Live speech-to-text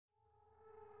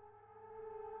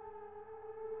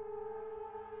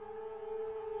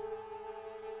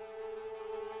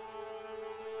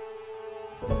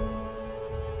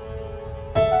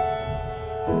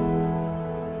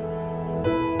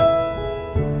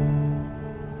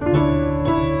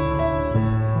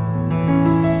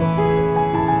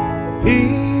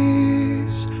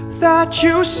that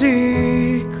you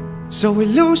seek, so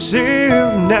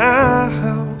elusive now,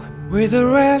 with a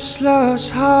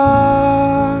restless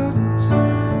heart.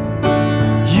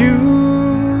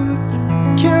 Youth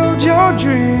killed your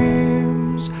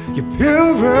dreams, your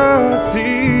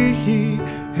purity,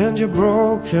 and you're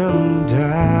broken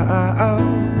down.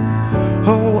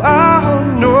 Oh,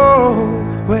 I know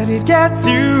when it gets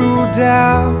you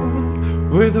down,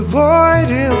 with a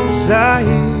void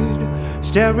inside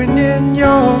staring in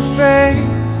your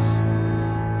face.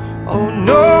 Oh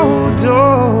no,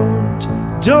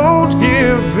 don't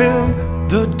give in.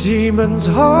 The demons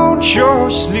haunt your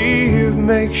sleeve,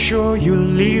 make sure you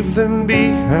leave them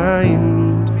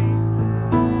behind.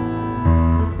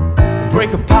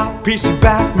 Break apart, piece it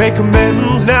back, make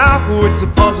amends now. It's a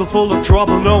puzzle full of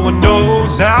trouble, no one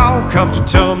knows how. Come to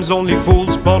terms, only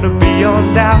fools ponder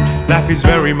beyond doubt. Life is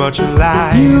very much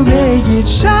alive. You make it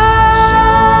shine.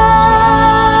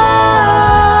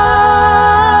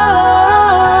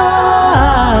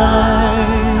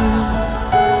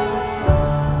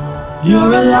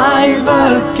 You're alive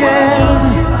again.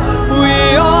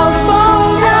 We all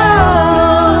fall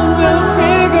down, we'll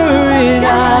figure it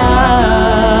out.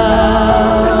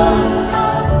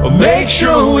 Make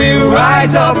sure we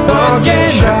rise up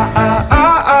again.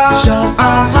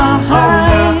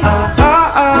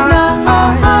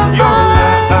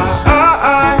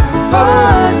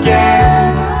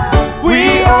 We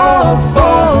all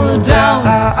fall down,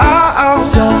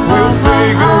 we'll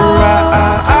figure out.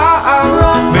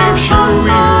 Make sure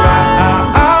we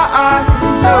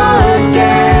rise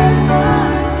again.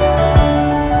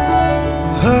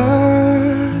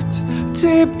 Hurt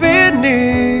deep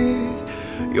beneath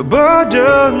your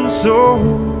burdened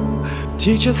soul,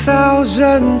 teach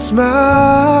 1,000 smiles.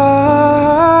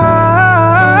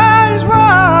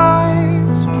 Wise-minded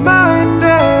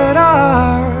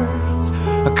hearts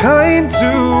are kind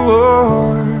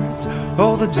towards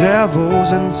all the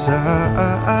devils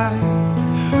inside.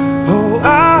 Oh,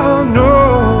 I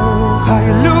know how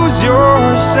you lose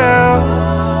yourself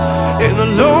in the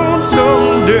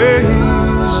lonesome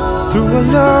days through a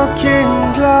looking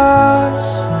glass.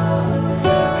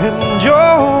 And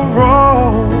you're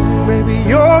wrong, maybe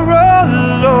you're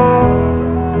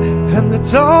alone, and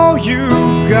that's all you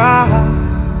got.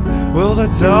 Well,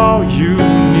 that's all you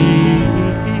need.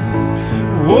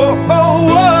 Whoa, whoa,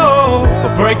 whoa.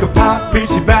 Break apart,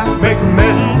 piece it back, make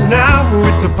amends now.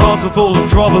 It's a puzzle full of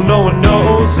trouble, no one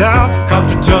knows how. Come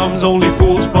to terms, only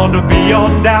fools ponder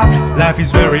beyond doubt. Life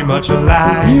is very much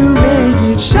alive. You make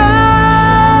it shine.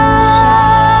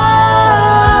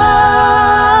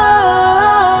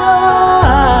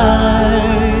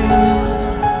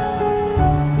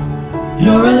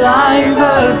 You're alive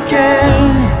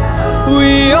again.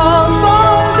 We all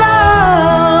fall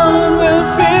down, we'll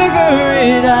figure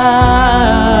it out.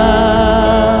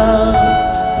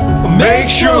 Make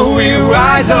sure we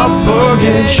rise up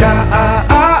again.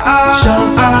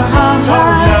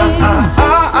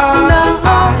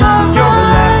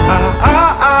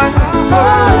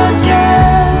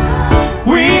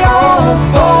 We all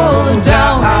fall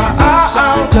down,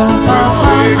 we'll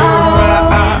figure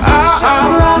out.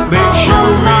 Make sure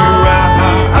we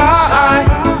rise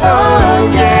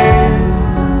again.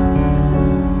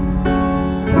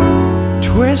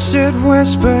 Twisted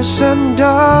whispers and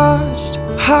dust,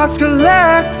 hearts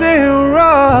collecting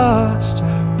rust,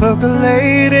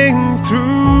 percolating through.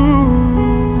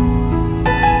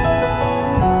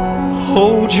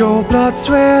 Hold your blood,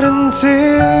 sweat and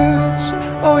tears,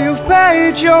 oh, you've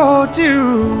paid your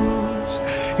dues.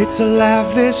 It's a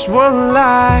life, this one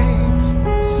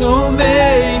life, So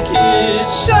make it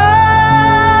shine.